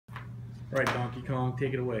All right, Donkey Kong,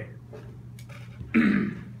 take it away.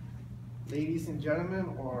 Ladies and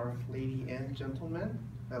gentlemen, or lady and gentlemen,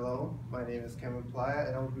 hello, my name is Playa,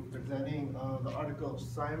 and I will be presenting the article of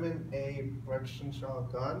Simon A. Breckenshall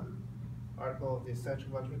Gunn, article of the Essential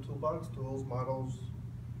Management Toolbox, Tools, Models,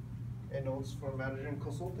 and Notes for Managing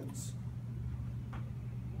Consultants.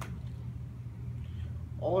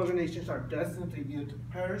 All organizations are destined to either to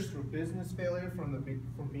perish through business failure from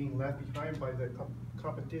being left behind by the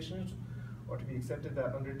competitions, or to be accepted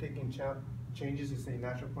that undertaking changes is a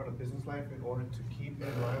natural part of business life in order to keep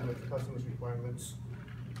in line with customers' requirements.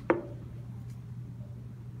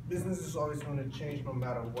 Business is always going to change no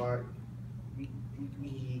matter what. We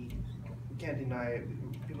can't deny it.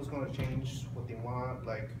 People's going to change what they want.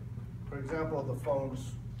 Like, for example, the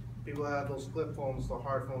phones. People have those flip phones, the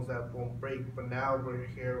hard phones that won't break, but now we're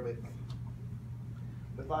here with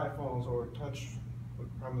iPhones or touch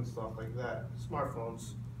and stuff like that,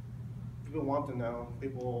 smartphones. People want them now.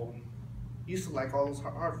 People used to like all those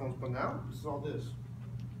hard phones, but now this is all this.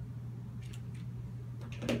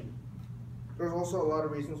 There's also a lot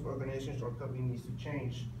of reasons organizations or companies need to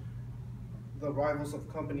change. The rivals of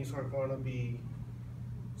companies are going to be,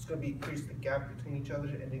 it's going to be increase the gap between each other,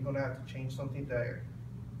 and they're going to have to change something that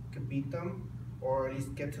could beat them, or at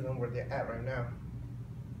least get to them where they're at right now.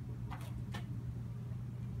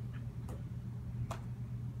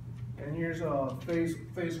 And here's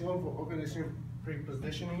phase one for organization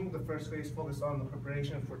pre-positioning. The first phase focused on the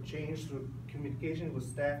preparation for change through communication with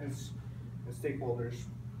staff and stakeholders.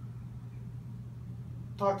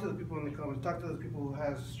 Talk to the people in the company, talk to the people who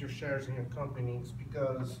has your shares in your companies,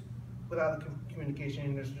 because without the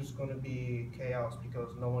communication, there's just going to be chaos,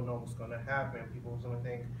 because no one knows what's going to happen. People are going to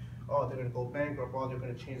think, oh, they're going to go bankrupt, oh, they're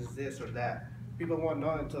going to change this or that. People won't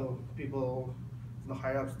know until people, the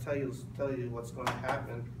higher ups, tell you what's going to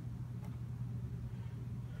happen.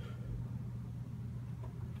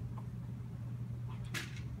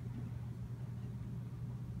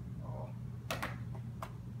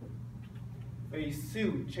 Phase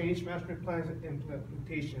 2, change management plans and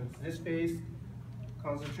implementations. This phase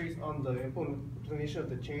concentrates on the implementation of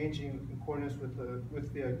the change in accordance with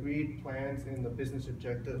the agreed plans and the business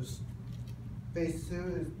objectives. Phase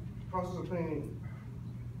 2 is process of planning.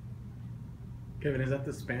 Kevin, is that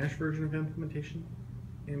the Spanish version of implementation?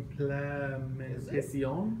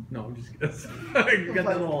 Implementación? No, just you got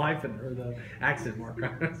the little hyphen or the accent mark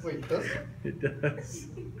on it. Wait, does it? It does.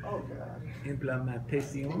 Oh god.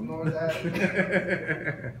 Implementación. Ignore that.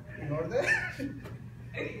 Ignore that.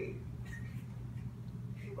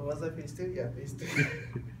 What was that, phase 2? Yeah, phase 2.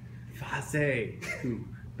 Fase 2.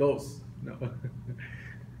 Dos. No.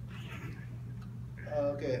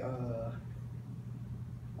 Okay.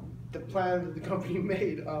 The plan that the company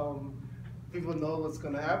made. People know what's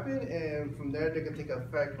gonna happen, and from there they can take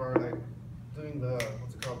effect for like doing the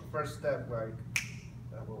first step, like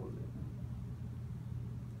what was it?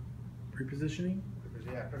 Prepositioning?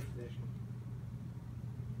 Yeah, preposition.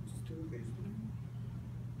 Just do phase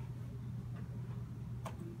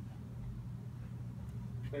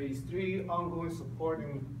 3. Phase 3, ongoing support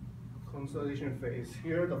and consolidation phase.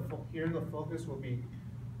 Here the focus will be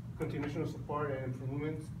continuation of support and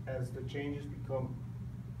improvements as the changes become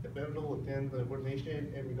available within the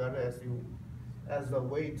organization and regarded as the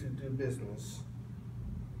way to do business.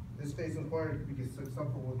 This phase is important because, for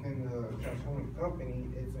example, within the transforming company,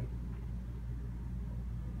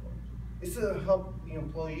 it's to help the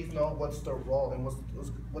employees know what's their role and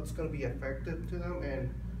what's going to be effective to them,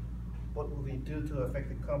 and what will they do to affect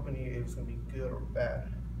the company, if it's going to be good or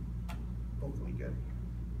bad. Hopefully good.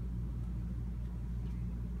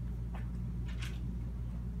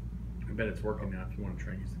 I bet it's working now if you want to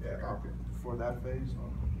try and use it. Yeah, okay. For that phase.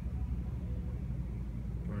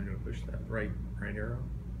 You want to go push that right arrow?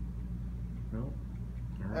 No?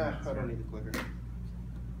 I don't need the clicker.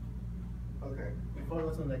 Okay, before I go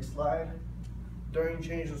to the next slide, during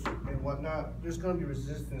changes and whatnot, there's going to be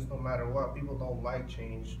resistance no matter what. People don't like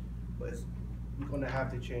change, but we're going to have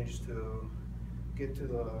to change to get to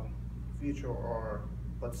the future or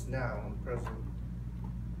what's now, present.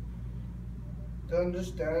 To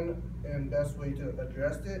understand and best way to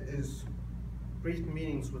address it is brief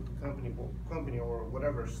meetings with the company or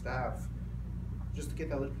whatever staff, just to get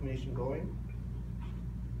that information going.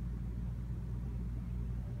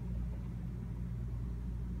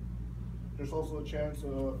 There's also a chance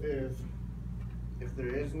if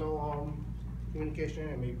there is no communication,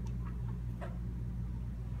 and maybe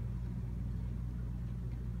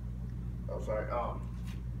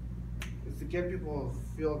is to get people to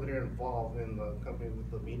feel that they're involved in the company with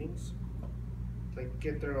the meetings, like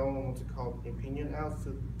get their own opinion out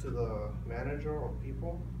to the manager or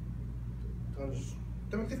people,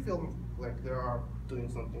 to make it feel like they are doing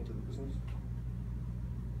something to the business.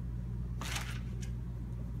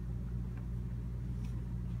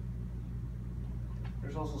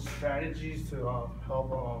 There's also strategies to help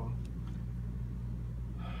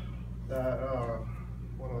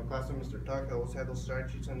one of my classmates, Mr. Tuck, always had those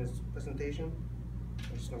strategies in his presentation.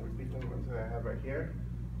 I'm just going to repeat them that I have right here.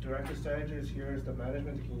 Directive strategies here is the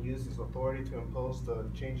management that can use its authority to impose the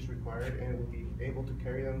changes required and will be able to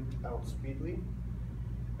carry them out speedily.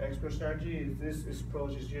 Expert strategy is this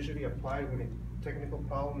approach is usually applied when a technical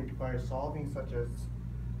problem requires solving, such as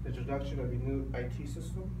the introduction of a new IT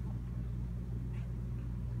system.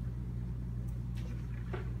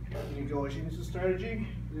 Negotiation strategy.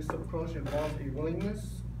 This approach involves a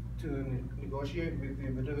willingness to negotiate with the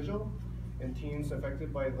individual and teams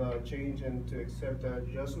affected by the change and to accept that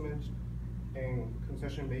adjustments and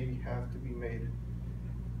concession may have to be made.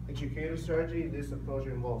 Educative strategy. This approach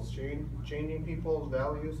involves changing people's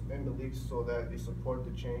values and beliefs so that they support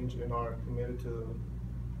the change and are committed to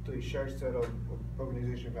a shared set of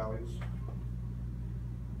organization values.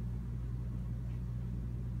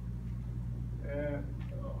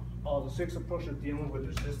 The sixth approach is dealing with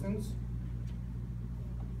resistance.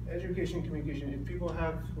 Education, communication. If people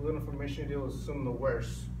have little information, they'll assume the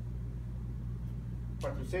worst.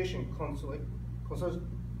 Participation,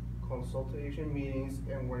 consultation meetings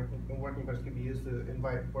and working groups can be used to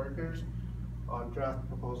invite workers on draft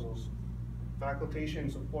proposals. Facultation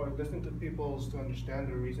support, listening to people to understand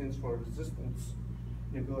the reasons for resistance.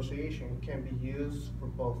 Negotiation can be used for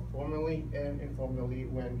both formally and informally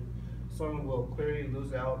when someone will clearly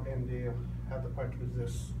lose out and they have the part to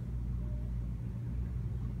resist.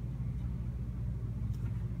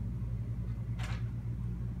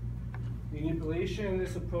 Manipulation,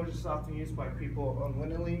 this approach is often used by people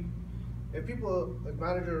unwittingly. If people, like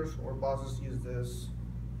managers or bosses use this,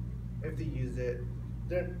 if they use it,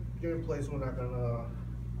 your employees are not gonna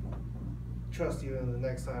trust you and the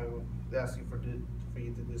next time they ask you for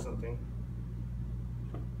you to do something.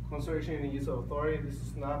 Consideration and use of authority, this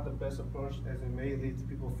is not the best approach as it may lead to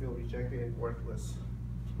people feel rejected and worthless.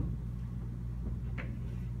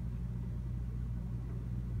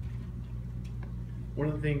 One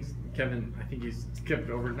of the things, Kevin, I think you skipped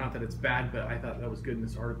over, not that it's bad, but I thought that was good in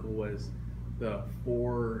this article, was the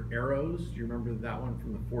 4 arrows. Do you remember that one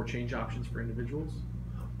from the 4 change options for individuals?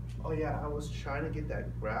 Oh yeah, I was trying to get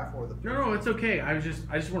that graph or the. No, it's okay. I just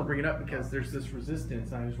want to bring it up because there's this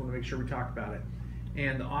resistance, and I just want to make sure we talk about it.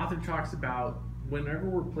 And the author talks about whenever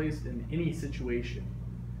we're placed in any situation,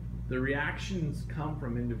 the reactions come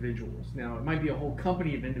from individuals. Now, it might be a whole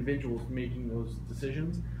company of individuals making those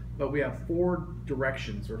decisions, but we have 4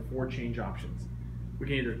 directions or 4 change options. We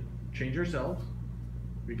can either change ourselves,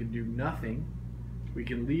 we can do nothing, we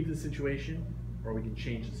can leave the situation, or we can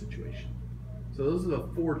change the situation. So those are the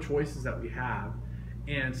 4 choices that we have.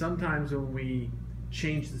 And sometimes when we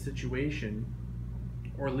change the situation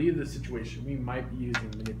or leave the situation, we might be using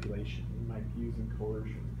manipulation, we might be using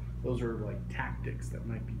coercion. Those are like tactics that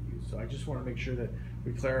might be used. So I just want to make sure that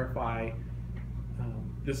we clarify,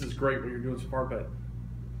 this is great what you're doing so far, but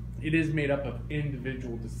it is made up of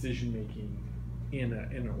individual decision making in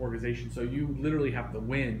an organization. So you literally have to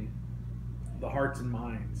win the hearts and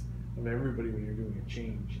minds of everybody when you're doing a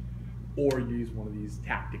change, or use one of these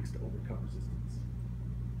tactics to overcome resistance.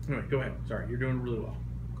 Anyway, go ahead. Sorry, you're doing really well.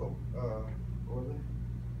 Cool. What was it?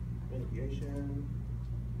 Manipulation.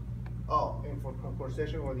 Oh, and for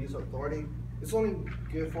conversation or use of authority, it's only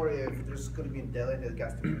good for if there's going to be a deadline that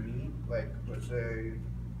has to be meet. Like, let's say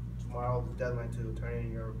tomorrow the deadline to turn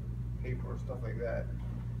in your paper or stuff like that.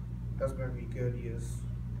 That's going to be good use.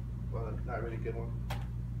 Well, not really good one.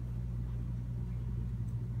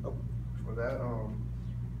 Oh, for that,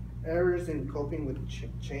 errors in coping with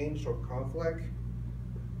change or conflict.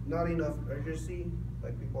 Not enough urgency.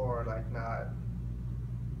 Like people are like not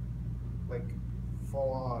like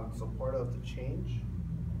full on support of the change.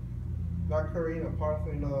 Not creating a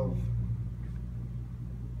pathway of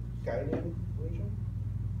guiding vision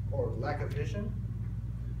or lack of vision.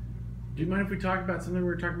 Do you mind if we talk about something we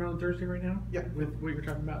were talking about on Thursday right now? Yeah. With what you were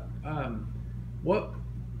talking about? What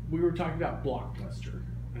we were talking about Blockbuster.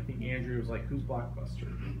 I think Andrew was like, who's Blockbuster?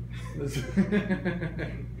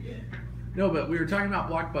 No, but we were talking about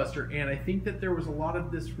Blockbuster, and I think that there was a lot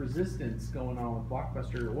of this resistance going on with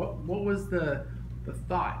Blockbuster. What was the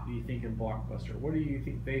thought, do you think, in Blockbuster? What do you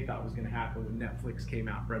think they thought was going to happen when Netflix came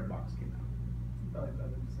out, Redbox came out? Probably thought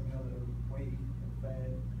it was another wave of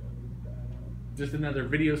fad that would die out. Just another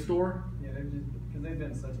video store? Yeah, they're just, because they've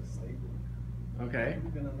been such a staple. Okay.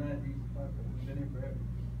 We've been on 90s, we've been here forever.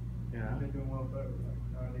 Yeah. We've been doing well forever. Like,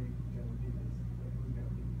 are they going to be this? Like, who's going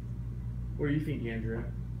to be this? What do you think, Andrea?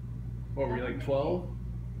 What were you, like 12?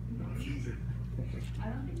 I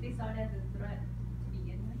don't think they saw it as a threat to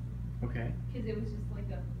begin with. Okay. Because it was just like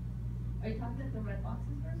a. Are you talking about the red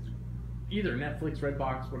boxes first? Either Netflix,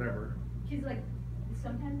 Redbox, whatever. Because like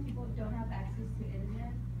sometimes people don't have access to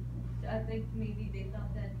internet, so I think maybe they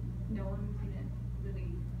thought that no one was gonna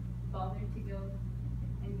really bother to go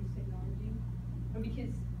and use technology, or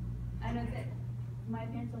because I know that my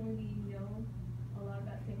parents don't really know a lot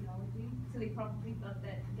about technology, so they probably thought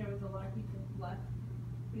that there was a lot of people left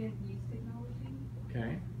who didn't use technology.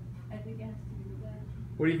 Okay. I think it has to do with that.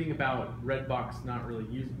 What do you think about Redbox not really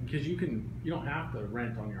using? Because you don't have to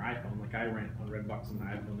rent on your iPhone. Like I rent on Redbox on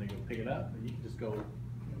my iPhone. They go pick it up, and you can just go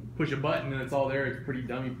push a button, and it's all there. It's pretty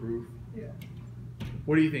dummy proof. Yeah.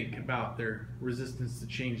 What do you think about their resistance to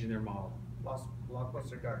changing their model?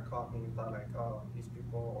 Blockbuster got caught and thought like, oh, these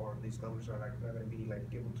people or these numbers are like not gonna be like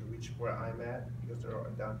able to reach where I'm at because they're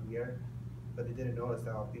down here. But they didn't notice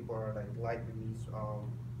how people are like liking these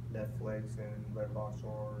Netflix and Redbox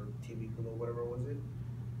or TV Hulu, whatever was it.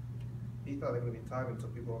 He thought they were gonna be time until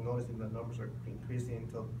people were noticing the numbers are increasing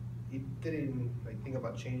until he didn't like think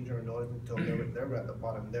about changing or notice until they were at the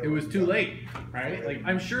bottom. It was too late, right? Like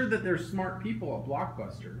I'm sure that there's smart people at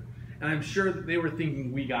Blockbuster, and I'm sure that they were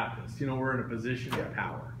thinking we got this. You know, we're in a position of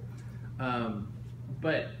power.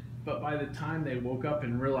 But by the time they woke up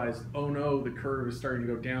and realized, oh no, the curve is starting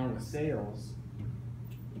to go down with sales,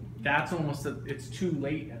 that's almost it's too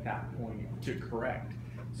late at that point to correct.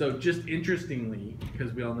 So just interestingly,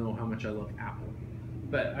 because we all know how much I love Apple,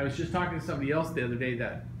 but I was just talking to somebody else the other day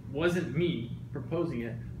that wasn't me proposing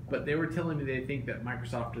it, but they were telling me they think that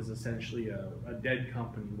Microsoft is essentially a dead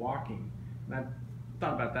company walking. And I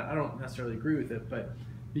thought about that. I don't necessarily agree with it, but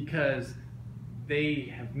because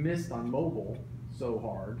they have missed on mobile so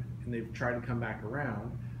hard and they've tried to come back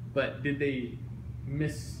around, but did they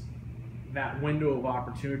miss that window of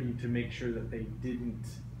opportunity to make sure that they didn't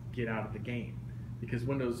get out of the game? Because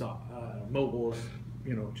Windows Mobile is,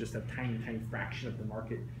 you know, just a tiny, tiny fraction of the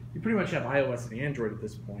market. You pretty much have iOS and Android at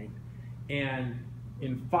this point. And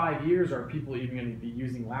in 5 years, are people even going to be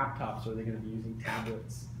using laptops, or are they going to be using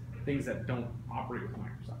tablets, things that don't operate with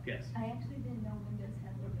Microsoft? Yes? I actually didn't know Windows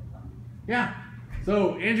had a phone. Yeah.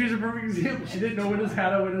 So Andrew's a perfect example. She didn't know Windows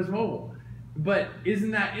had a Windows Mobile. But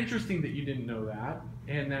isn't that interesting that you didn't know that,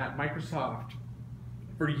 and that Microsoft,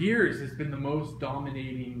 for years, has been the most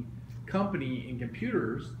dominating company in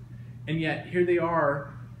computers, and yet here they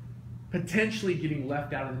are potentially getting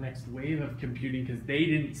left out of the next wave of computing because they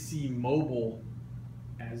didn't see mobile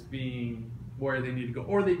as being where they need to go.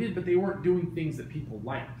 Or they did, but they weren't doing things that people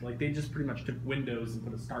liked. Like they just pretty much took Windows and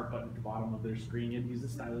put a start button at the bottom of their screen. You'd use the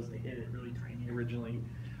stylus, they hit it really tiny originally.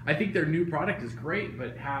 I think their new product is great,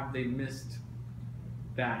 but have they missed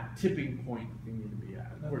that tipping point that they need to be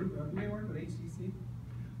at? Do they work with HTC?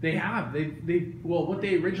 They have. Well, what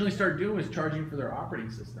they originally started doing was charging for their operating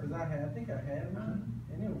system. Because I think I had one,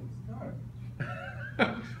 and it was dark.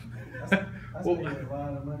 That's Well, paying a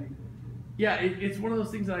lot of money. Yeah, it's one of those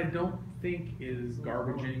things that I don't think is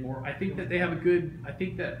garbage anymore. I think that they have I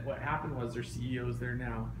think that what happened was their CEO's there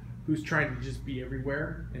now, who's trying to just be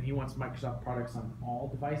everywhere, and he wants Microsoft products on all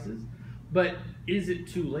devices. But is it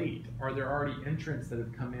too late? Are there already entrants that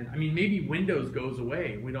have come in? I mean, maybe Windows goes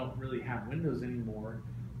away. We don't really have Windows anymore,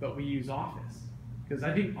 but we use Office. Because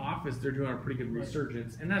I think Office, they're doing a pretty good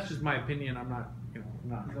resurgence, and that's just my opinion. I'm not, you know, I'm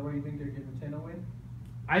not. Is that why you think they're giving 10 away?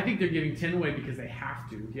 I think they're giving 10 away because they have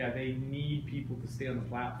to. Yeah, they need people to stay on the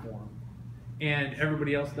platform. And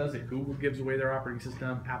everybody else does it. Google gives away their operating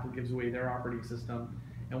system. Apple gives away their operating system.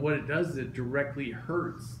 And what it does is it directly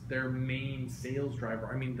hurts their main sales driver.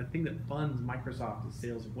 I mean, the thing that funds Microsoft is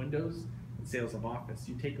sales of Windows and sales of Office.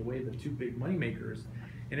 You take away the two big money makers,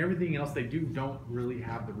 and everything else they do don't really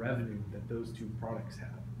have the revenue that those two products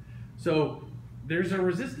have. So there's a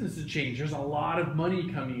resistance to change. There's a lot of money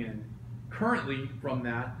coming in currently from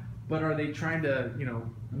that, but are they trying to, you know,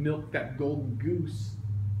 milk that golden goose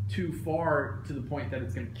too far to the point that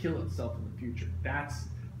it's going to kill itself in the future?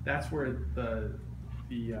 That's where the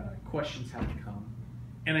questions have to come.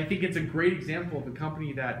 And I think it's a great example of a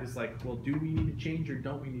company that is like, well, do we need to change or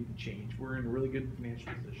don't we need to change? We're in a really good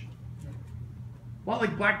financial position. A lot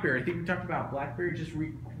like BlackBerry. I think we talked about BlackBerry just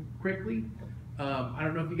quickly. I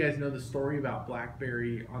don't know if you guys know the story about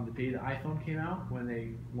BlackBerry on the day the iPhone came out, when they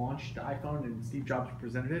launched the iPhone and Steve Jobs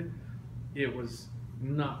presented it. It was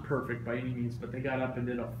not perfect by any means, but they got up and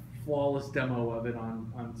did a flawless demo of it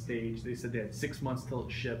on stage. They said they had 6 months till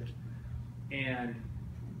it shipped. And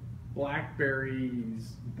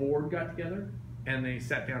BlackBerry's board got together and they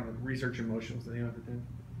sat down with Research in Motion, was the name of it then.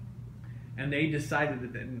 And they decided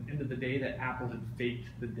at the end of the day that Apple had faked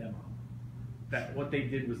the demo. that what they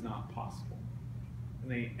did was not possible.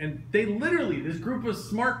 And they literally, this group of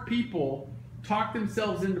smart people talked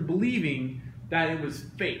themselves into believing that it was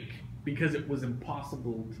fake because it was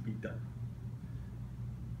impossible to be done.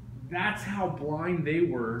 That's how blind they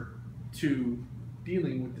were to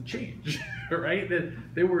dealing with the change, right? That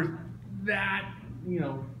they were that,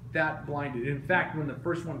 that blinded. In fact, when the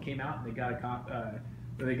first one came out and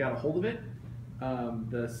they got a hold of it,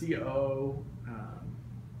 the CEO,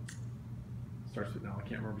 starts with now, I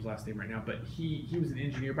can't remember his last name right now, but he was an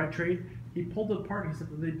engineer by trade. He pulled it apart and he said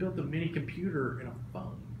that they built a mini computer in a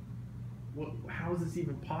phone. How is this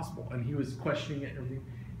even possible? And he was questioning it and everything,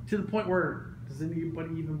 to the point where, does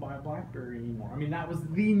anybody even buy a BlackBerry anymore? I mean, that was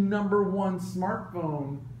the #1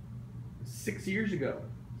 smartphone 6 years ago.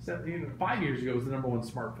 5 years ago was the #1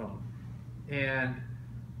 smartphone. And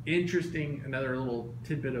interesting, another little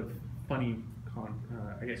tidbit of funny,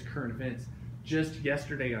 current events. Just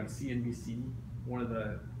yesterday on CNBC, one of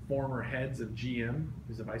the former heads of GM,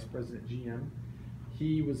 who's the vice president of GM,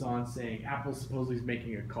 he was on saying Apple supposedly is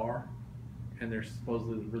making a car, and they're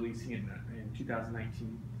supposedly releasing it in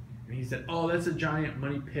 2019. And he said, "Oh, that's a giant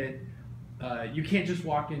money pit. You can't just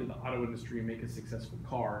walk into the auto industry and make a successful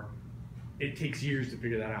car. It takes years to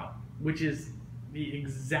figure that out," which is the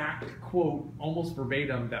exact quote, almost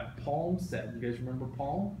verbatim, that Palm said. You guys remember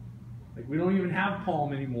Palm? Like, we don't even have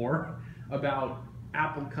Palm anymore about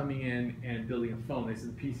Apple coming in and building a phone. They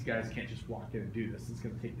said the PC guys can't just walk in and do this. It's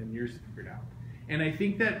going to take them years to figure it out. And I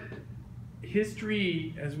think that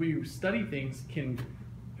history, as we study things, we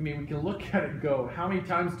can look at it and go, how many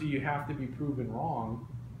times do you have to be proven wrong?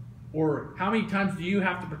 Or how many times do you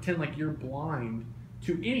have to pretend like you're blind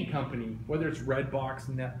to any company, whether it's Redbox,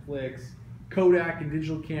 Netflix, Kodak and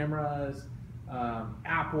digital cameras,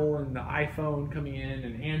 Apple and the iPhone coming in,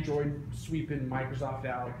 and Android sweeping Microsoft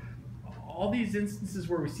out. All these instances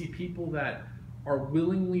where we see people that are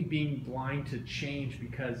willingly being blind to change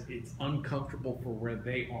because it's uncomfortable for where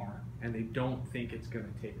they are and they don't think it's going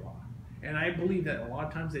to take off. And I believe that a lot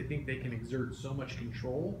of times they think they can exert so much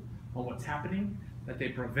control on what's happening that they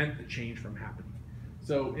prevent the change from happening.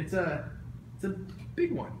 So it's a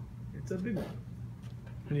big one. It's a big one.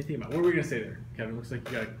 What do you think about? What were we going to say there, Kevin? Looks like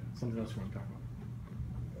you got something else you want to talk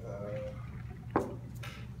about.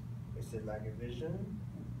 Is it like a vision?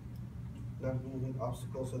 Not moving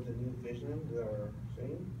obstacles of the new vision they are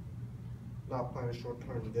saying, not planning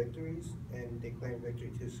short-term victories, and they claim victory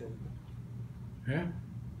too soon. Yeah,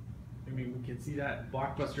 we can see that.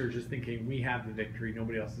 Blockbuster is just thinking we have the victory,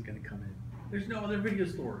 nobody else is going to come in. There's no other video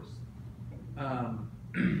stores.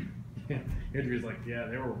 Andrew's like, yeah,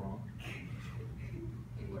 they were wrong.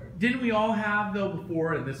 Didn't we all have, though,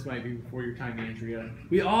 before, and this might be before your time, Andrea,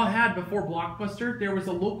 we all had, before Blockbuster, there was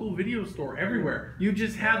a local video store everywhere. You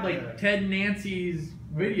just had, like, Ted and Nancy's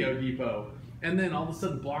Video Depot, and then all of a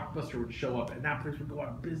sudden Blockbuster would show up, and that place would go out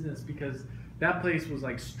of business because that place was,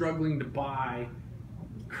 like, struggling to buy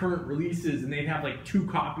current releases, and they'd have, like, 2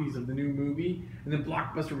 copies of the new movie, and then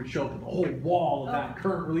Blockbuster would show up with a whole wall of that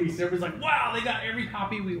current release. Everybody's like, wow, they got every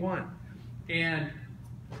copy we want. And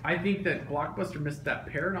I think that Blockbuster missed that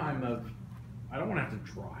paradigm of, I don't want to have to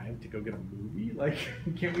drive to go get a movie. Like,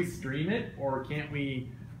 can't we stream it? Or can't we,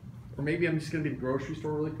 or maybe I'm just going to be at the grocery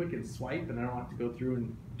store really quick and swipe, and I don't have to go through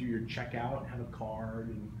and do your checkout and have a card.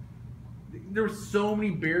 And there were so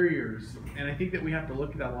many barriers. And I think that we have to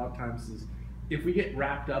look at that a lot of times is, if we get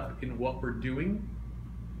wrapped up in what we're doing,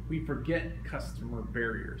 we forget customer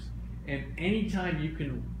barriers. And anytime you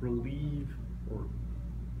can relieve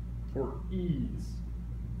or ease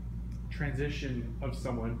transition of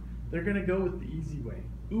someone, they're going to go with the easy way.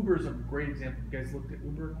 Uber is a great example. You guys looked at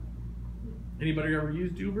Uber? Anybody ever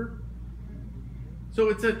used Uber? So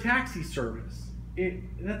it's a taxi service.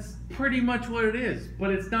 That's pretty much what it is,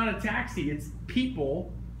 but it's not a taxi. It's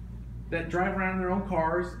people that drive around in their own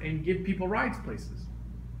cars and give people rides places.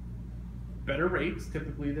 Better rates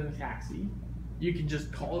typically than a taxi. You can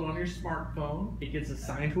just call it on your smartphone. It gets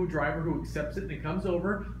assigned to a driver who accepts it and it comes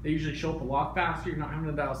over. They usually show up a lot faster. You're not having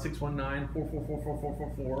to dial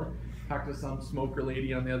 619-444-4444. Talk to some smoker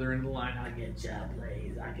lady on the other end of the line. I'll get you,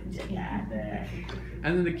 please. I can get you out there.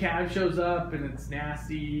 And then the cab shows up and it's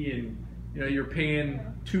nasty, and you're paying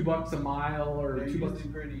 $2 a mile or They're $2. usually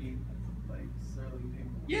pretty, like, surly people.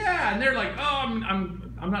 Yeah, and they're like, oh,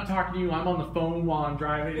 I'm not talking to you. I'm on the phone while I'm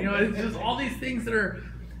driving. It's just all these things that are.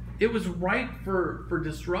 It was ripe for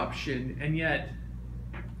disruption, and yet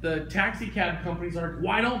the taxi cab companies are,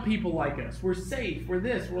 why don't people like us? We're safe, we're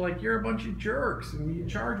this. We're like, you're a bunch of jerks, and you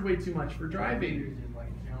charge way too much for driving.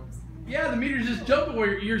 Yeah, the meter's just jumping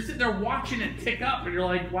where you're sitting there watching it tick up, and you're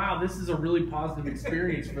like, wow, this is a really positive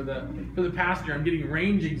experience for the passenger. I'm getting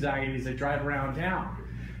range anxiety as I drive around town.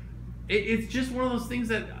 It's just one of those things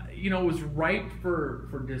that, you know, was ripe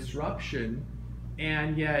for disruption,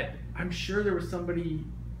 and yet I'm sure there was somebody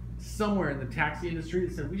somewhere in the taxi industry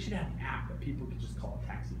that said we should have an app that people could just call a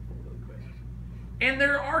taxi for really quick. And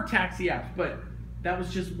there are taxi apps, but that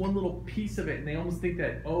was just one little piece of it, and they almost think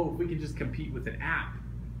that, oh, if we can just compete with an app,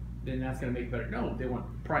 then that's going to make it better. No, they want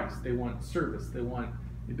price, they want service, they want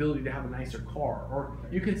the ability to have a nicer car, or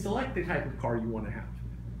you can select the type of car you want to have.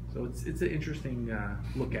 So it's an interesting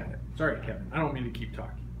look at it. Sorry, Kevin, I don't mean to keep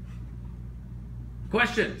talking.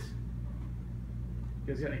 Questions?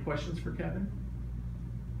 You guys got any questions for Kevin?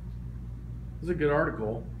 This is a good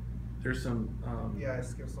article. There's some. Yeah, I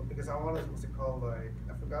skipped some because I wanted, what's it called? Like,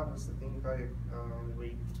 I forgot what's the thing called.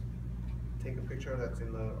 We take a picture that's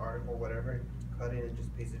in the article, whatever, cut it and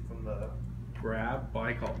just paste it from the grab. Well,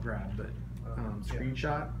 I call it grab, but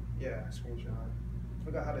screenshot. Yeah, screenshot. I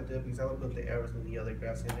forgot how to do it because I would put the arrows and the other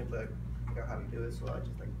graphs in it, but I forgot how to do it, so I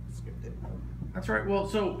just like skipped it. That's right. Well,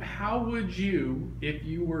 so how would you, if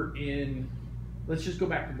you were in, let's just go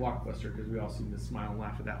back to Blockbuster because we all seem to smile and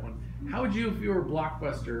laugh at that one. How would you, if you were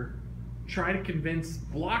Blockbuster, try to convince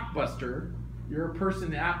Blockbuster, you're a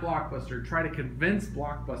person at Blockbuster, try to convince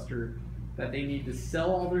Blockbuster that they need to sell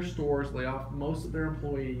all their stores, lay off most of their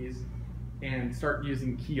employees, and start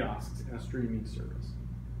using kiosks and a streaming service?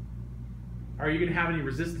 Are you going to have any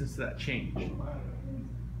resistance to that change? What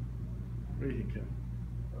do you think, Tim?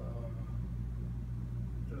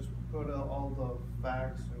 Just put all the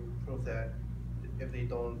facts and prove that if they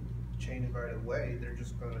don't change it right away, they're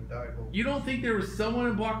just going to die. You don't think there was someone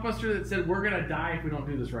in Blockbuster that said, we're going to die if we don't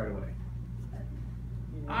do this right away?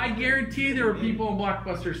 I guarantee there were people in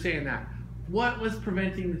Blockbuster saying that. What was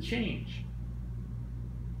preventing the change?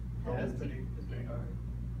 That's pretty hard.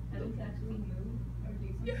 Having to actually move or do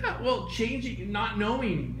something. Yeah, well, changing, not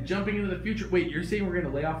knowing, jumping into the future. Wait, you're saying we're going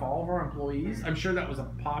to lay off all of our employees? I'm sure that was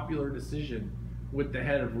a popular decision with the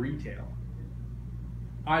head of retail.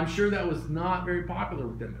 I'm sure that was not very popular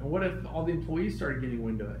with them. And what if all the employees started getting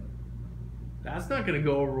wind of it? That's not going to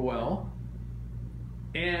go over well.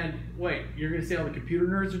 And wait, you're going to say all the computer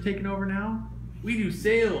nerds are taking over now? We do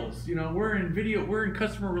sales, you know, we're in video, we're in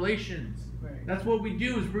customer relations. Right. That's what we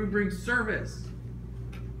do, is we bring service.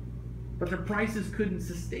 But the prices couldn't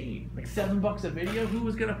sustain. Like $7 a video? Who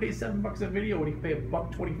was gonna pay $7 a video when you can pay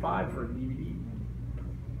 $1.25 for a DVD?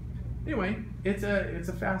 Anyway, it's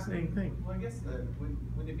a fascinating thing. Well, I guess wouldn't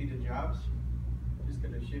it be the jobs just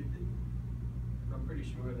gonna shift it? I'm pretty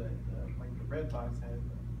sure that like the Red Box has.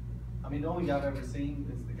 I mean, the only guy I've ever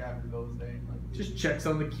seen is the guy who goes there. Like, Just checks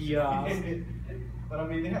on the kiosk. But I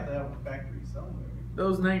mean, they have to have a factory somewhere.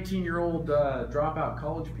 Those 19-year-old dropout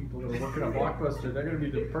college people that are working at Blockbuster, they're going to be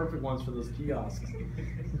the perfect ones for those kiosks.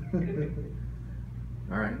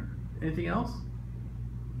 All right. Anything else?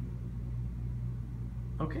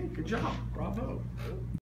 Okay, good job. Bravo.